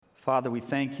Father, we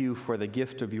thank you for the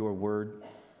gift of your word.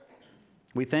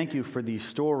 We thank you for these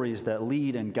stories that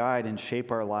lead and guide and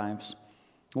shape our lives.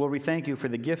 Lord, we thank you for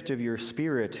the gift of your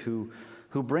Spirit who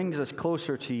brings us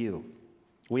closer to you.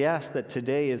 We ask that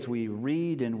today as we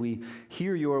read and we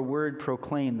hear your word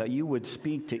proclaimed, that you would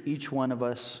speak to each one of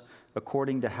us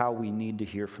according to how we need to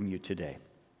hear from you today.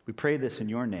 We pray this in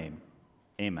your name.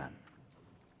 Amen.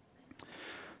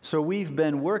 So we've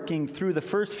been working through the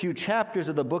first few chapters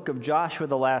of the book of Joshua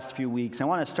the last few weeks. I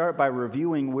want to start by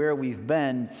reviewing where we've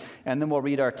been, and then we'll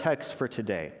read our text for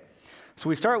today. So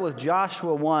we start with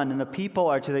Joshua 1, and the people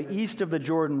are to the east of the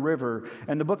Jordan River,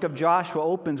 and the book of Joshua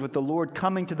opens with the Lord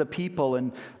coming to the people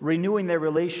and renewing their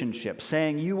relationship,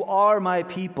 saying, "You are my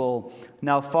people,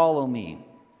 now follow me."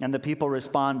 And the people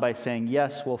respond by saying,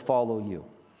 "Yes, we'll follow you."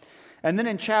 And then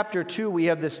in chapter 2, we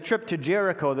have this trip to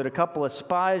Jericho that a couple of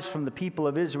spies from the people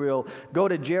of Israel go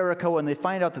to Jericho, and they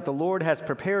find out that the Lord has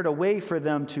prepared a way for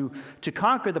them to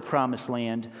conquer the promised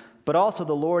land, but also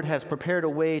the Lord has prepared a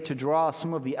way to draw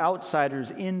some of the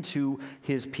outsiders into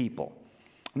his people.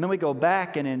 And then we go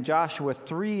back, and in Joshua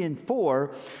 3 and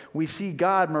 4, we see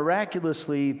God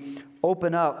miraculously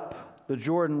open up the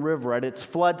Jordan River at its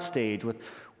flood stage with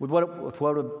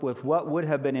what would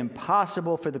have been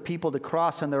impossible for the people to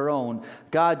cross on their own.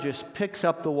 God just picks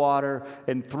up the water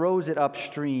and throws it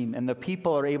upstream, and the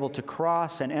people are able to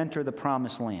cross and enter the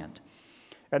promised land.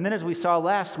 And then as we saw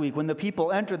last week, when the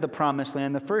people entered the promised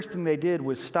land, the first thing they did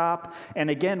was stop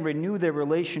and again renew their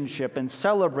relationship and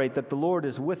celebrate that the Lord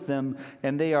is with them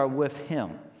and they are with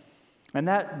him. And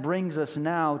that brings us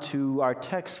now to our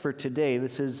text for today.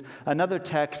 This is another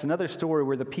text, another story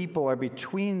where the people are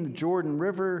between the Jordan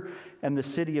River and the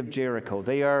city of Jericho.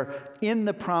 They are in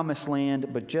the promised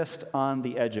land, but just on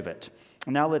the edge of it.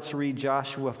 Now let's read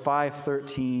Joshua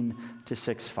 5:13 to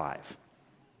 6:5.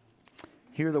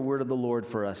 Hear the word of the Lord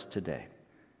for us today.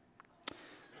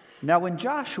 Now when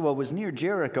Joshua was near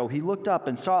Jericho, he looked up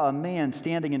and saw a man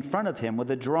standing in front of him with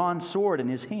a drawn sword in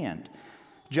his hand.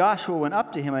 Joshua went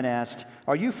up to him and asked,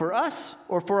 "Are you for us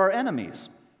or for our enemies?"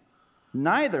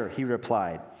 "Neither," he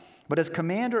replied, "but as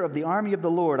commander of the army of the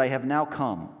Lord I have now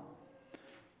come."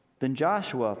 Then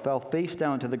Joshua fell face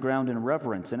down to the ground in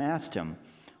reverence and asked him,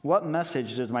 "What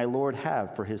message does my Lord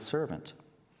have for his servant?"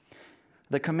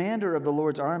 The commander of the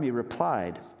Lord's army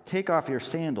replied, "Take off your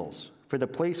sandals, for the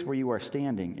place where you are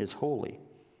standing is holy."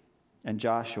 And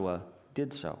Joshua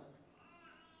did so.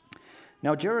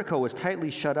 Now Jericho was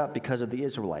tightly shut up because of the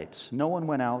Israelites. No one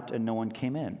went out and no one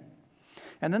came in.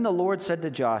 And then the Lord said to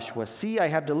Joshua, "See, I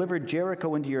have delivered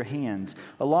Jericho into your hands,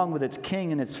 along with its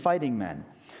king and its fighting men.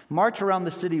 March around the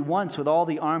city once with all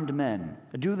the armed men.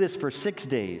 Do this for 6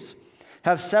 days.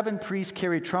 Have 7 priests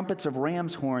carry trumpets of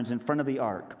ram's horns in front of the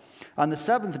ark. On the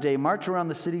 7th day, march around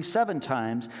the city 7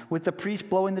 times with the priests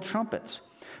blowing the trumpets.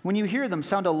 When you hear them,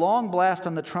 sound a long blast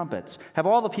on the trumpets. Have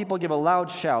all the people give a loud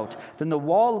shout. Then the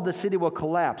wall of the city will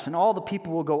collapse, and all the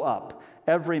people will go up,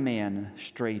 every man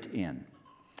straight in."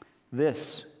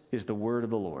 This is the word of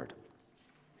the Lord.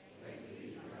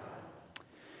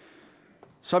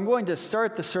 So I'm going to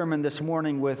start the sermon this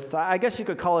morning with, I guess you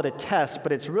could call it a test,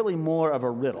 but it's really more of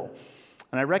a riddle.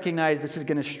 And I recognize this is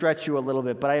going to stretch you a little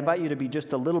bit, but I invite you to be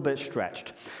just a little bit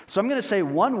stretched. So I'm going to say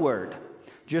one word.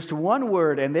 Just one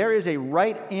word, and there is a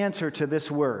right answer to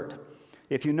this word.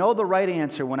 If you know the right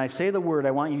answer, when I say the word,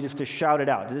 I want you just to shout it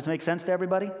out. Does this make sense to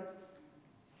everybody?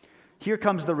 Here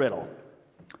comes the riddle.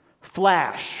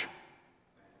 Flash.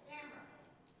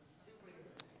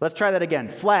 Let's try that again.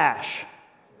 Flash.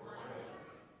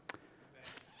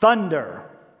 Thunder.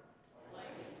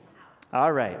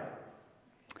 All right.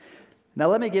 Now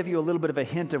let me give you a little bit of a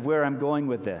hint of where I'm going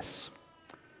with this.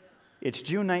 It's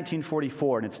June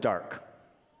 1944, and it's dark.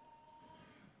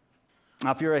 Now,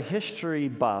 if you're a history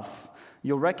buff,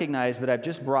 you'll recognize that I've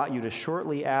just brought you to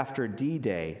shortly after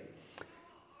D-Day,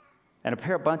 and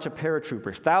a bunch of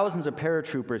paratroopers, thousands of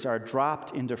paratroopers are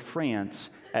dropped into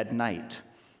France at night,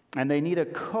 and they need a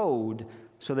code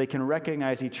so they can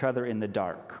recognize each other in the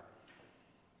dark.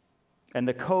 And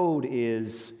the code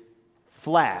is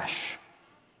flash,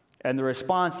 and the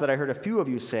response that I heard a few of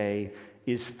you say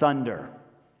is thunder.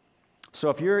 So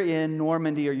if you're in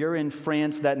Normandy or you're in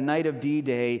France that night of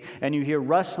D-Day and you hear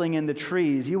rustling in the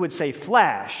trees, you would say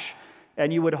flash,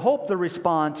 and you would hope the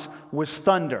response was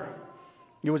thunder.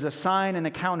 It was a sign and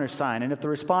a countersign, and if the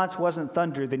response wasn't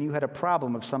thunder, then you had a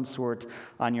problem of some sort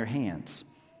on your hands.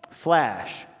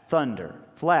 Flash, thunder,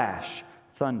 flash,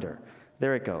 thunder.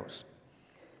 There it goes.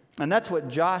 And that's what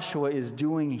Joshua is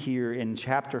doing here in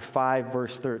chapter 5,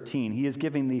 verse 13. He is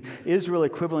giving the Israel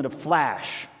equivalent of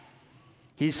flash.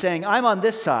 He's saying, I'm on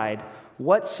this side.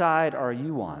 What side are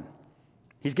you on?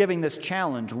 He's giving this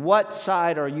challenge. What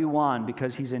side are you on?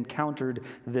 Because he's encountered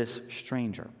this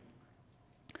stranger.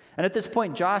 And at this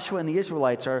point, Joshua and the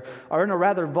Israelites are in a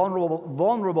rather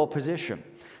vulnerable position.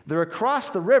 They're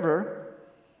across the river.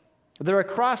 They're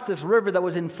across this river that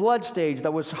was in flood stage,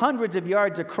 that was hundreds of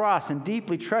yards across and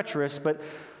deeply treacherous, but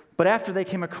after they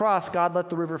came across, God let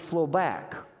the river flow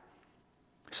back.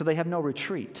 So they have no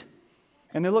retreat.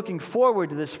 And they're looking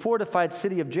forward to this fortified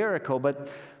city of Jericho, but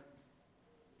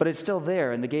it's still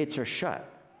there and the gates are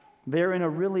shut. They're in a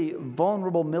really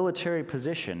vulnerable military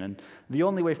position, and the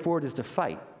only way forward is to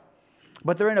fight.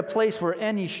 But they're in a place where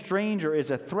any stranger is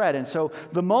a threat. And so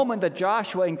the moment that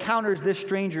Joshua encounters this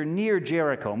stranger near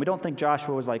Jericho, and we don't think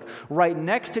Joshua was like right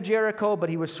next to Jericho, but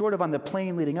he was sort of on the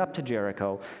plain leading up to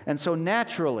Jericho. And so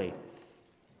naturally,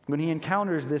 when he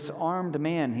encounters this armed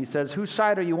man, he says, "Whose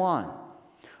side are you on?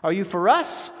 Are you for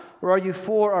us or are you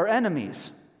for our enemies?"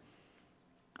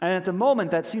 And at the moment,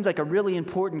 that seems like a really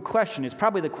important question. It's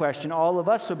probably the question all of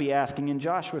us would be asking in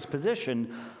Joshua's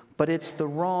position, but it's the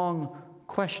wrong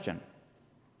question.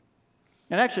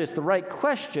 And actually, it's the right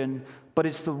question, but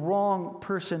it's the wrong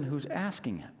person who's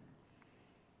asking it.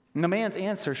 And the man's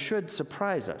answer should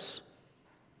surprise us.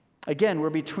 Again, we're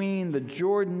between the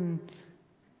Jordan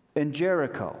and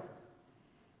Jericho.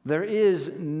 There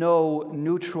is no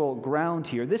neutral ground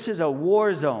here. This is a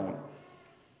war zone.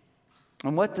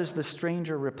 And what does the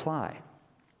stranger reply?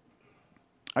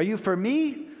 "Are you for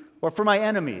me or for my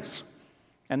enemies?"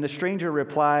 And the stranger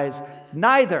replies,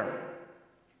 "Neither."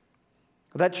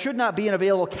 That should not be an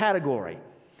available category.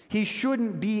 He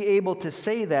shouldn't be able to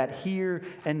say that here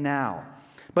and now.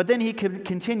 But then he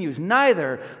continues,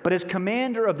 "Neither, but as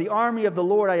commander of the army of the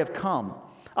Lord I have come.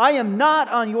 I am not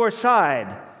on your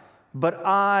side, but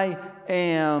I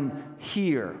am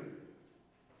here."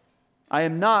 I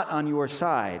am not on your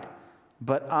side,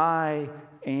 but I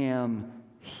am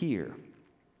here.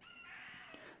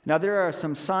 Now, there are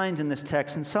some signs in this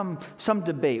text and some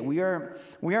debate. We aren't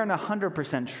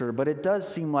 100% sure, but it does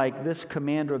seem like this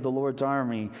commander of the Lord's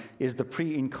army is the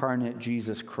pre-incarnate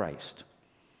Jesus Christ.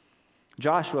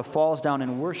 Joshua falls down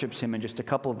and worships him in just a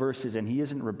couple of verses, and he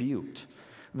isn't rebuked.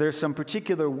 There's some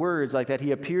particular words like that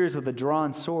he appears with a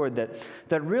drawn sword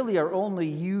that really are only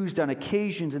used on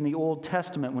occasions in the Old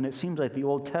Testament when it seems like the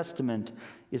Old Testament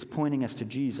is pointing us to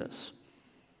Jesus.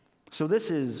 So this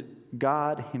is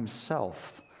God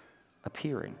himself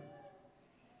appearing.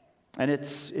 And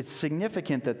it's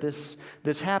significant that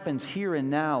this happens here and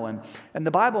now. And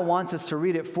the Bible wants us to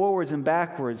read it forwards and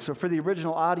backwards. So for the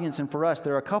original audience and for us,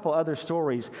 there are a couple other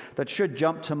stories that should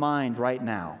jump to mind right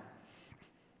now.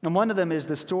 And one of them is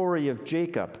the story of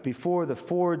Jacob before the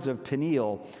fords of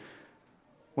Peniel,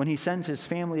 when he sends his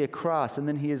family across, and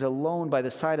then he is alone by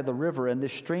the side of the river, and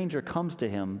this stranger comes to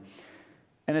him.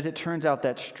 And as it turns out,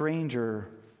 that stranger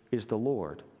is the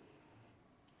Lord.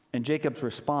 And Jacob's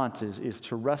response is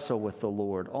to wrestle with the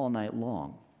Lord all night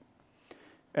long.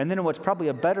 And then in what's probably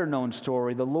a better known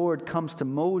story, the Lord comes to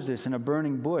Moses in a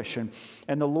burning bush, and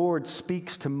the Lord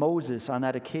speaks to Moses on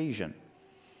that occasion.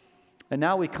 And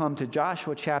now we come to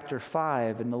Joshua chapter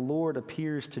 5, and the Lord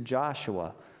appears to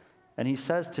Joshua, and he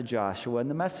says to Joshua, and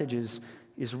the message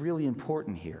is really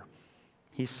important here.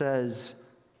 He says,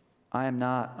 "I am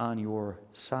not on your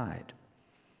side.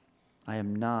 I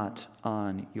am not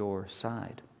on your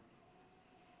side."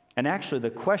 And actually, the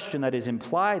question that is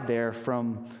implied there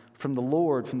from the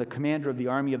Lord, from the commander of the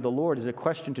army of the Lord, is a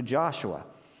question to Joshua.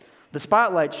 The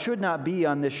spotlight should not be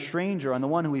on this stranger, on the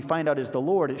one who we find out is the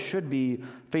Lord. It should be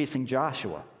facing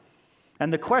Joshua.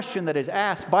 And the question that is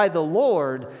asked by the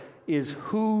Lord is,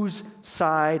 whose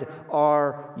side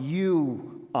are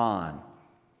you on?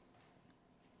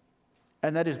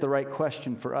 And that is the right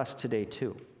question for us today,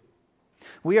 too.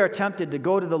 We are tempted to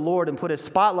go to the Lord and put a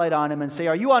spotlight on him and say,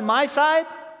 "Are you on my side?"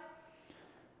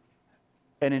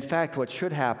 And in fact, what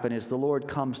should happen is the Lord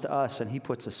comes to us and he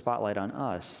puts a spotlight on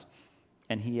us,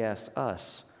 and he asks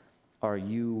us, "Are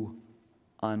you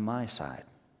on my side?"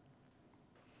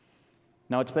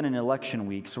 Now, it's been an election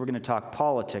week, so we're going to talk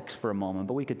politics for a moment,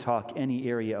 but we could talk any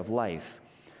area of life.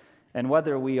 And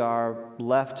whether we are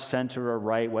left, center, or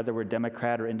right, whether we're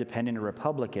Democrat or Independent or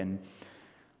Republican,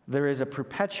 there is a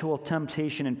perpetual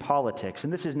temptation in politics.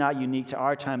 And this is not unique to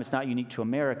our time, it's not unique to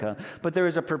America, but there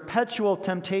is a perpetual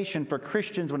temptation for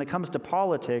Christians when it comes to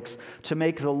politics to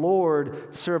make the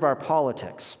Lord serve our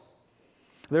politics.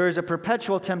 There is a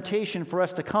perpetual temptation for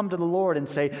us to come to the Lord and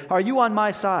say, "Are you on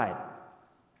my side?"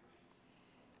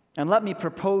 And let me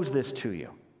propose this to you.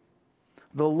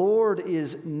 The Lord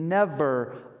is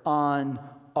never on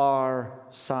our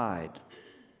side.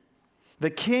 The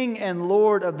King and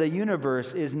Lord of the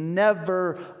universe is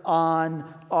never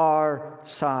on our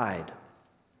side.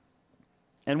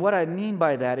 And what I mean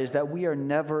by that is that we are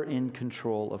never in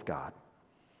control of God.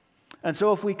 And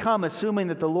so if we come assuming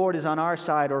that the Lord is on our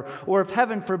side, or if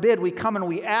heaven forbid we come and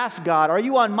we ask God, are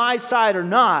you on my side or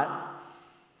not?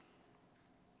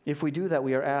 If we do that,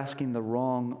 we are asking the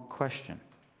wrong question.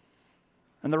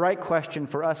 And the right question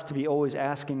for us to be always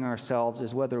asking ourselves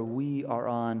is whether we are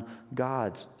on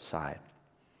God's side.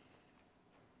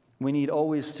 We need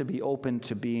always to be open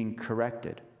to being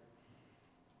corrected.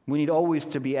 We need always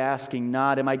to be asking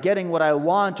not, am I getting what I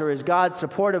want, or is God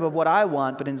supportive of what I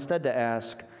want, but instead to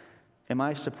ask, am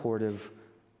I supportive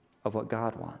of what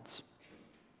God wants?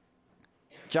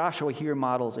 Joshua here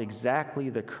models exactly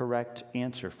the correct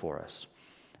answer for us.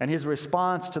 And his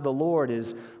response to the Lord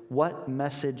is, what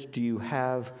message do you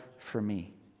have for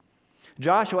me?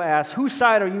 Joshua asks, whose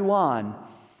side are you on?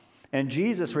 And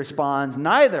Jesus responds,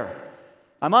 neither.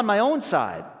 I'm on my own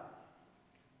side.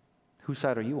 Whose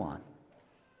side are you on?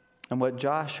 And what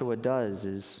Joshua does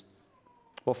is,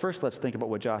 well, first let's think about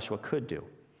what Joshua could do.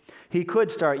 He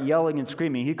could start yelling and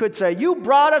screaming. He could say, you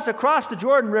brought us across the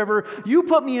Jordan River. You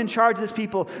put me in charge of this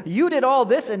people. You did all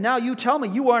this, and now you tell me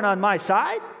you aren't on my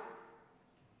side?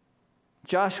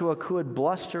 Joshua could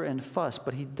bluster and fuss,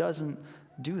 but he doesn't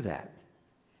do that.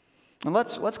 And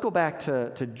let's go back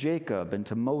to Jacob and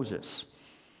to Moses.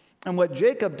 And what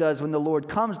Jacob does when the Lord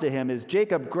comes to him is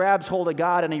Jacob grabs hold of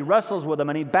God and he wrestles with him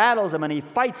and he battles him and he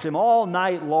fights him all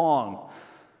night long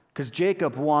because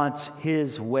Jacob wants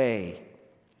his way.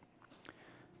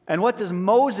 And what does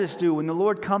Moses do when the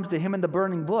Lord comes to him in the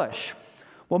burning bush?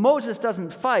 Well, Moses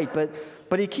doesn't fight,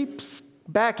 but he keeps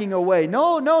backing away.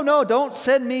 No, don't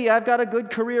send me. I've got a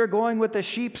good career going with the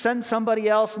sheep. Send somebody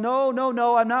else. No,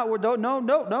 I'm not.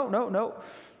 No.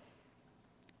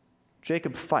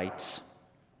 Jacob fights.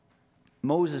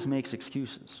 Moses makes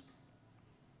excuses.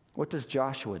 What does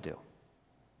Joshua do?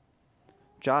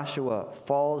 Joshua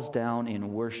falls down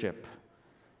in worship,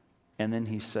 and then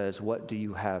he says, what do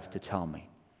you have to tell me?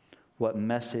 What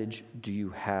message do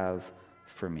you have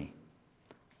for me?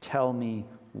 Tell me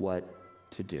what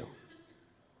to do.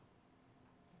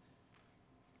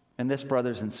 And this,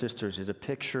 brothers and sisters, is a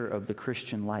picture of the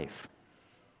Christian life.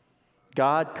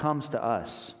 God comes to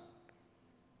us.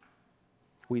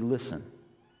 We listen.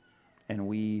 And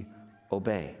we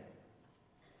obey.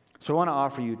 So I want to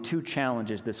offer you two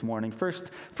challenges this morning.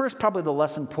 First, probably the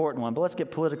less important one, but let's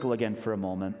get political again for a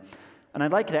moment. And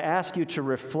I'd like to ask you to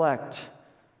reflect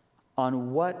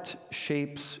on what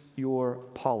shapes your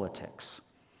politics.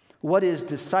 What is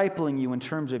discipling you in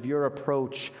terms of your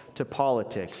approach to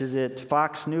politics? Is it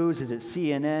Fox News? Is it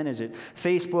CNN? Is it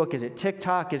Facebook? Is it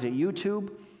TikTok? Is it YouTube?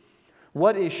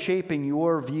 What is shaping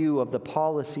your view of the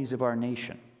policies of our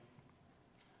nation?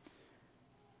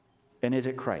 And is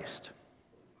it Christ?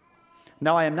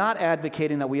 Now, I am not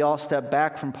advocating that we all step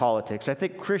back from politics. I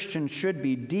think Christians should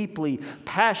be deeply,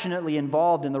 passionately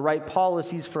involved in the right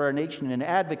policies for our nation and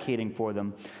advocating for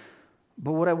them.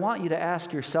 But what I want you to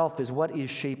ask yourself is, what is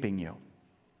shaping you?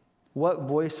 What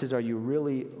voices are you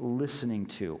really listening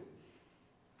to?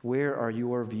 Where are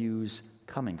your views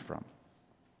coming from?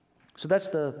 So that's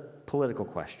the political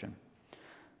question.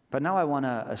 But now I want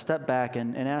to step back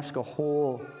and ask a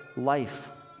whole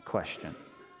life question.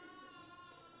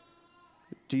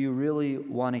 Do you really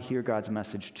want to hear God's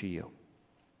message to you?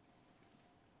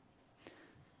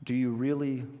 Do you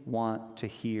really want to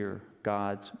hear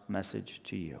God's message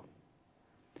to you?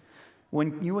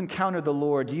 When you encounter the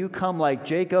Lord, do you come like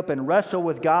Jacob and wrestle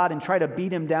with God and try to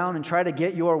beat him down and try to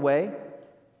get your way?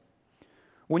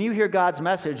 When you hear God's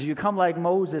message, do you come like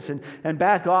Moses and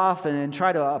back off and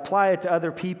try to apply it to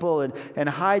other people and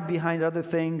hide behind other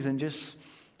things and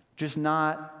just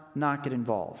not get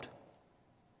involved?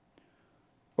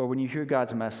 Or when you hear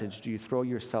God's message, do you throw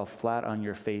yourself flat on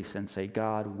your face and say,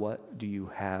 God, what do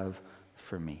you have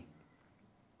for me?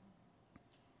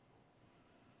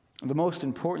 The most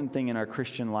important thing in our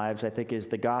Christian lives, I think, is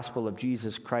the gospel of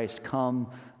Jesus Christ come,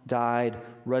 died,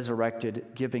 resurrected,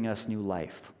 giving us new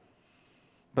life.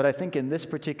 But I think in this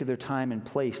particular time and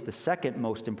place, the second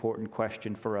most important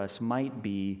question for us might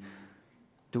be,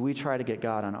 do we try to get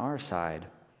God on our side,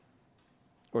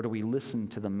 or do we listen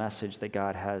to the message that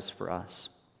God has for us?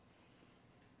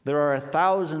 There are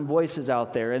 1,000 voices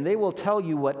out there, and they will tell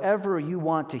you whatever you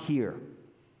want to hear.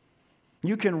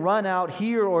 You can run out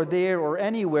here or there or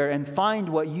anywhere and find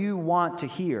what you want to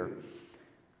hear.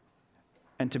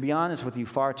 And to be honest with you,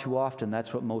 far too often,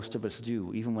 that's what most of us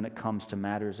do, even when it comes to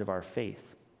matters of our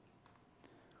faith.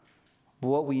 But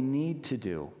what we need to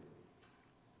do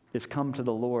is come to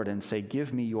the Lord and say,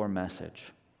 give me your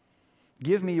message.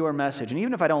 Give me your message. And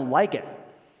even if I don't like it,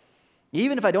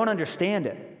 even if I don't understand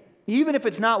it, even if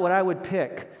it's not what I would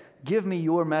pick, Give me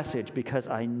your message because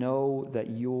I know that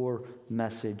your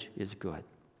message is good.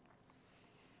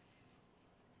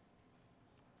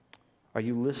 Are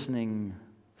you listening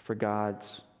for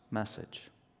God's message?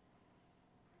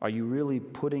 Are you really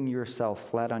putting yourself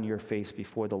flat on your face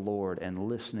before the Lord and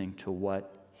listening to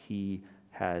what He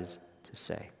has to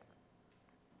say?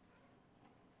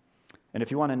 And if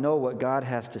you want to know what God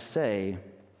has to say,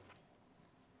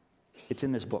 it's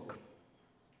in this book.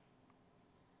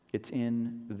 It's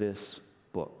in this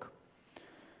book.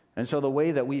 And so the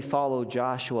way that we follow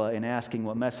Joshua in asking,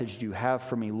 what message do you have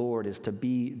for me, Lord, is to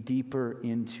be deeper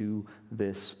into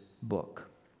this book.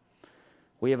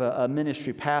 We have a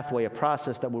ministry pathway, a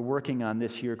process that we're working on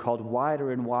this year called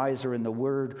Wider and Wiser in the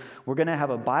Word. We're going to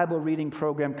have a Bible reading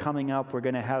program coming up. We're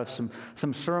going to have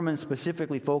some sermons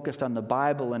specifically focused on the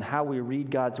Bible and how we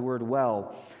read God's Word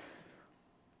well.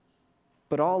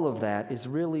 But all of that is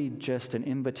really just an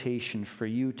invitation for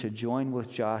you to join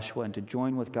with Joshua and to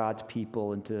join with God's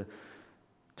people and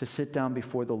to sit down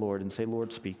before the Lord and say,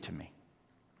 Lord, speak to me.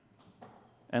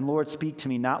 And Lord, speak to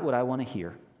me not what I want to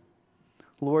hear.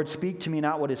 Lord, speak to me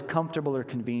not what is comfortable or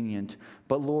convenient,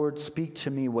 but Lord, speak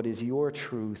to me what is your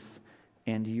truth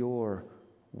and your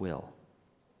will.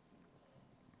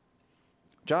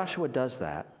 Joshua does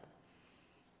that.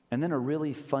 And then a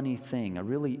really funny thing, a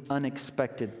really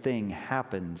unexpected thing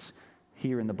happens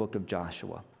here in the book of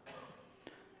Joshua.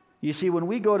 You see, when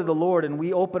we go to the Lord and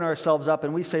we open ourselves up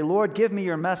and we say, Lord, give me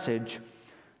your message,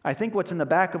 I think what's in the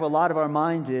back of a lot of our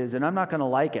minds is, and I'm not going to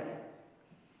like it.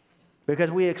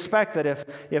 Because we expect that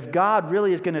if God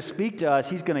really is going to speak to us,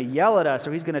 He's going to yell at us,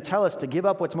 or He's going to tell us to give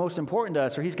up what's most important to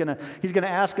us, or He's going to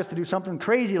ask us to do something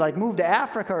crazy like move to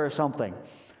Africa or something.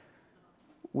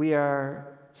 We are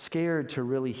scared to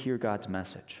really hear God's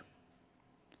message.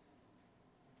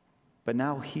 But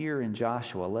now here in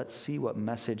Joshua, let's see what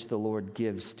message the Lord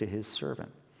gives to His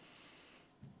servant.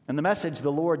 And the message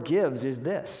the Lord gives is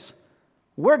this: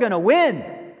 we're going to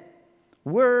win.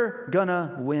 We're going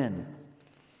to win.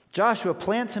 Joshua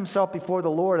plants himself before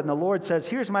the Lord, and the Lord says,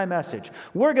 here's my message.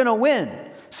 We're going to win.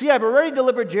 See, I've already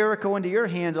delivered Jericho into your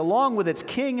hands, along with its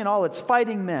king and all its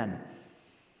fighting men.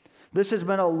 This has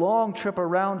been a long trip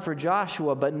around for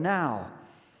Joshua, but now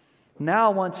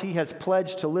once he has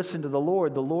pledged to listen to the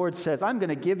Lord says, I'm going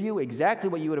to give you exactly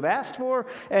what you would have asked for,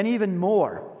 and even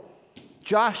more.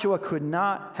 Joshua could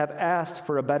not have asked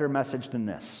for a better message than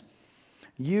this.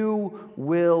 You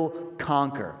will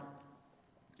conquer.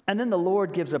 And then the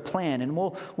Lord gives a plan, and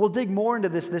we'll dig more into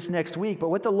this next week, but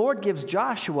what the Lord gives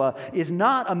Joshua is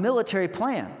not a military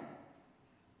plan.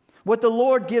 What the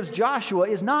Lord gives Joshua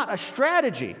is not a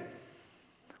strategy.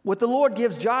 What the Lord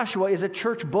gives Joshua is a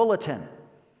church bulletin.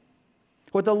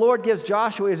 What the Lord gives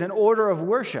Joshua is an order of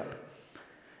worship.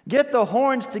 Get the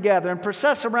horns together and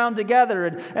process around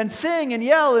together and sing and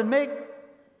yell and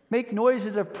make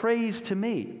noises of praise to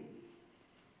me.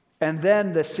 And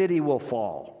then the city will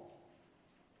fall.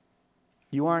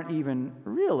 You aren't even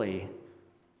really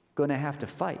going to have to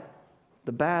fight.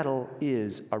 The battle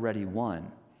is already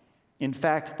won. In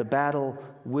fact, the battle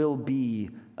will be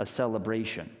a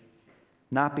celebration.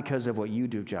 Not because of what you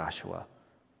do, Joshua,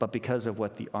 but because of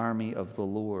what the army of the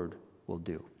Lord will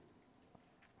do.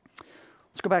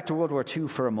 Let's go back to World War II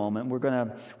for a moment. We're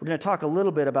going to talk a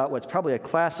little bit about what's probably a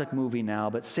classic movie now,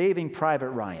 but Saving Private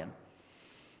Ryan.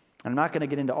 I'm not going to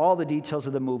get into all the details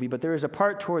of the movie, but there is a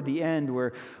part toward the end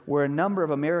where a number of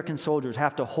American soldiers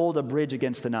have to hold a bridge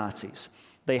against the Nazis.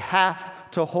 They have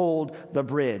to hold the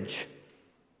bridge,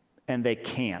 and they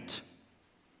can't.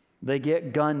 They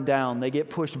get gunned down. They get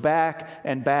pushed back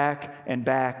and back and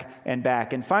back and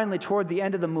back. And finally, toward the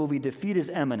end of the movie, defeat is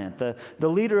imminent. The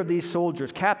leader of these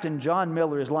soldiers, Captain John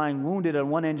Miller, is lying wounded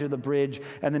on one end of the bridge,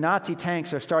 and the Nazi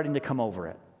tanks are starting to come over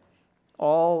it.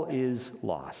 All is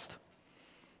lost.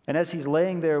 And as he's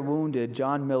laying there wounded,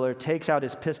 John Miller takes out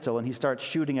his pistol and he starts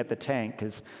shooting at the tank,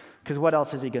 because what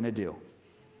else is he going to do?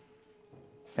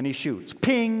 And he shoots.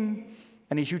 Ping!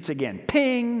 And he shoots again.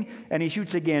 Ping! And he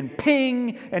shoots again.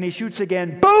 Ping! And he shoots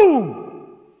again.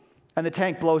 Boom! And the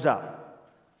tank blows up.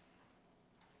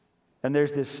 And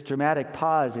there's this dramatic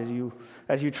pause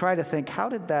as you try to think, how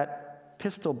did that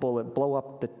pistol bullet blow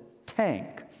up the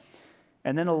tank?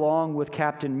 And then along with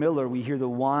Captain Miller, we hear the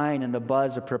whine and the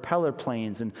buzz of propeller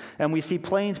planes, and we see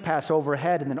planes pass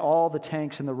overhead, and then all the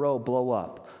tanks in the row blow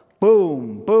up.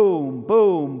 Boom, boom,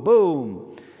 boom,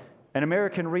 boom. And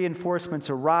American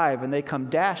reinforcements arrive, and they come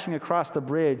dashing across the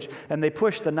bridge, and they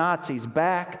push the Nazis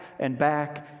back and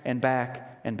back and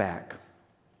back and back.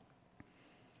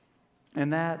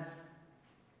 And that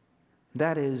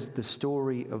is the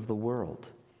story of the world.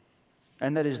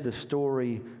 And that is the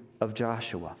story of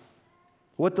Joshua.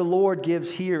 What the Lord gives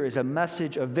here is a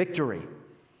message of victory.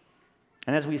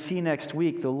 And as we see next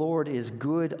week, the Lord is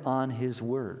good on His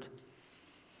word.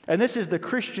 And this is the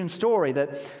Christian story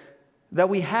that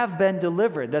we have been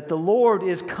delivered, that the Lord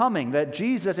is coming, that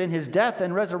Jesus in His death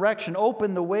and resurrection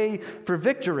opened the way for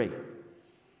victory.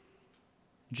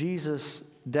 Jesus'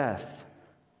 death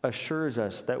assures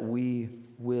us that we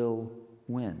will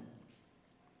win.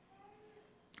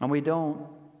 And we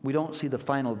don't see the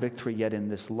final victory yet in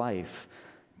this life,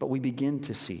 but we begin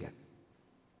to see it.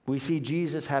 We see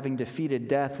Jesus having defeated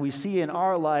death. We see in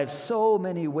our lives so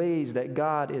many ways that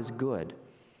God is good.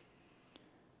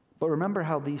 But remember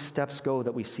how these steps go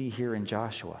that we see here in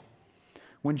Joshua.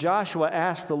 When Joshua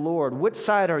asked the Lord, "Which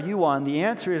side are you on?" the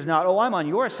answer is not, "Oh, I'm on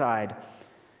your side."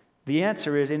 The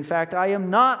answer is, in fact, "I am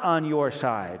not on your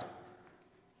side.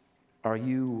 Are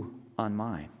you on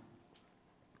mine?"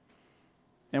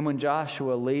 And when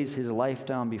Joshua lays his life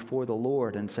down before the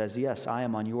Lord and says, "Yes, I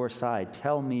am on your side.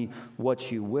 Tell me what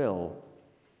you will,"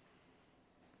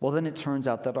 well, then it turns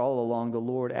out that all along the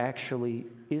Lord actually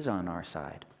is on our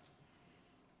side.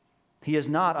 He is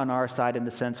not on our side in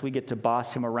the sense we get to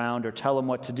boss Him around or tell Him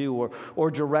what to do or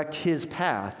direct His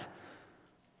path,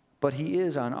 but He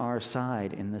is on our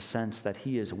side in the sense that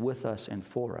He is with us and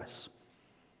for us.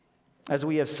 As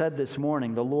we have said this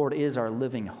morning, the Lord is our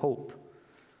living hope.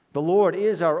 The Lord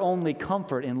is our only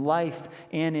comfort in life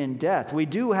and in death. We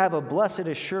do have a blessed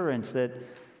assurance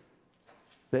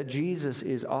that Jesus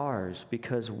is ours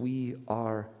because we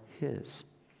are His.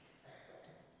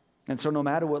 And so no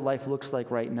matter what life looks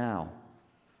like right now,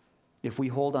 if we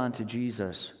hold on to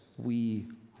Jesus, we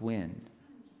win.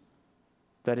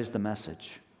 That is the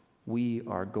message. We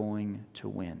are going to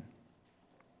win.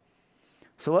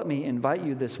 So let me invite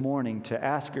you this morning to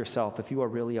ask yourself if you are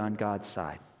really on God's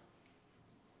side.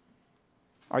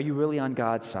 Are you really on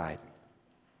God's side?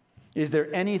 Is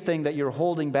there anything that you're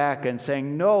holding back and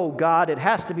saying, "No, God, it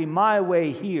has to be my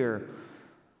way here"?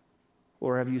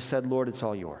 Or have you said, "Lord, it's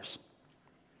all yours"?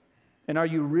 And are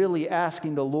you really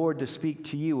asking the Lord to speak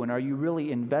to you? And are you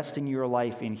really investing your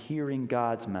life in hearing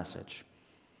God's message?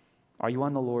 Are you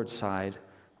on the Lord's side?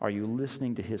 Are you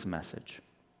listening to His message?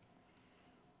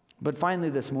 But finally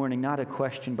this morning, not a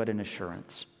question, but an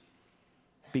assurance.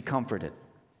 Be comforted.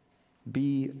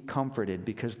 Be comforted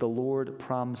because the Lord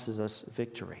promises us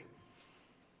victory.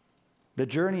 The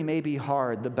journey may be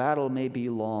hard, the battle may be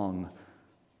long,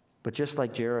 but just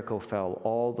like Jericho fell,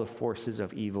 all the forces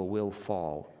of evil will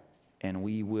fall, and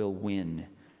we will win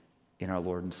in our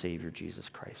Lord and Savior, Jesus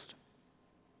Christ.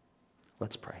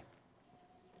 Let's pray.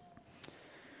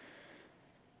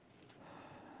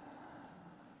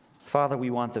 Father,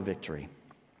 we want the victory.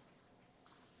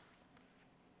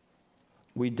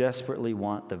 We desperately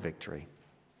want the victory.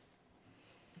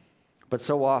 But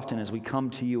so often as we come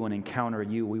to you and encounter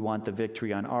you, we want the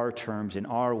victory on our terms, in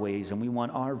our ways, and we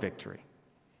want our victory.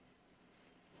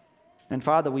 And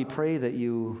Father, we pray that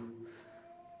you,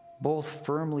 both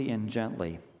firmly and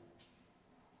gently,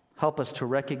 help us to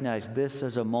recognize this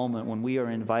as a moment when we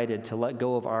are invited to let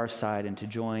go of our side and to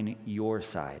join your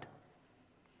side.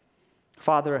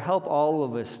 Father, help all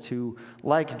of us to,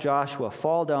 like Joshua,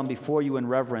 fall down before you in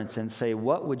reverence and say,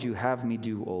 "What would you have me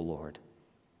do, O Lord?"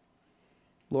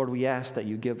 Lord, we ask that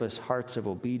you give us hearts of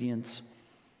obedience.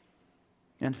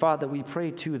 And Father, we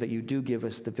pray too that you do give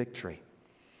us the victory.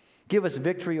 Give us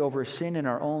victory over sin in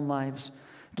our own lives.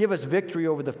 Give us victory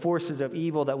over the forces of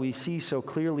evil that we see so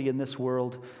clearly in this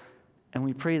world. And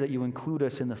we pray that you include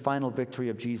us in the final victory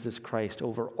of Jesus Christ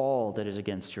over all that is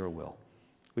against your will.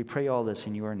 We pray all this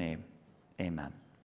in your name. Amen.